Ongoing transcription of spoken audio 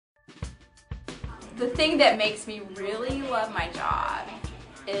The thing that makes me really love my job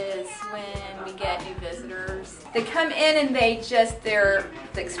is when we get new visitors. They come in and the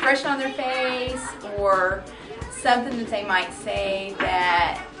expression on their face or something that they might say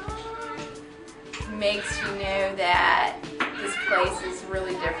that makes you know that this place is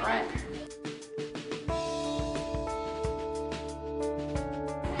really different.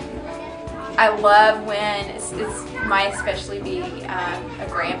 I love when it's might especially be a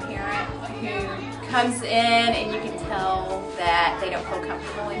grandparent who comes in and you can tell that they don't feel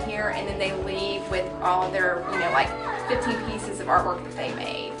comfortable in here, and then they leave with all their, like 15 pieces of artwork that they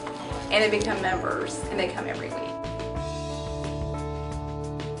made, and they become members and they come every week.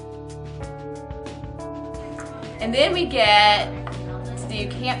 And then we get to do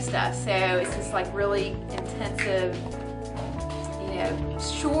camp stuff, so it's just like really intensive,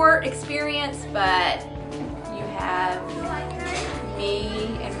 short experience, but you have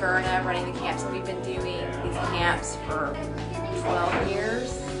me and Verna running the camps, and we've been doing these camps for 12 years.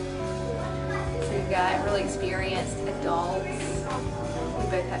 So we've got really experienced adults. We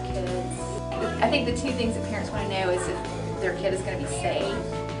both have kids. I think the two things that parents want to know is if their kid is going to be safe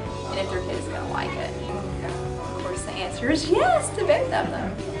and if their kid is going to like it. Of course, the answer is yes to both of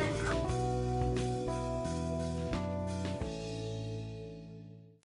them.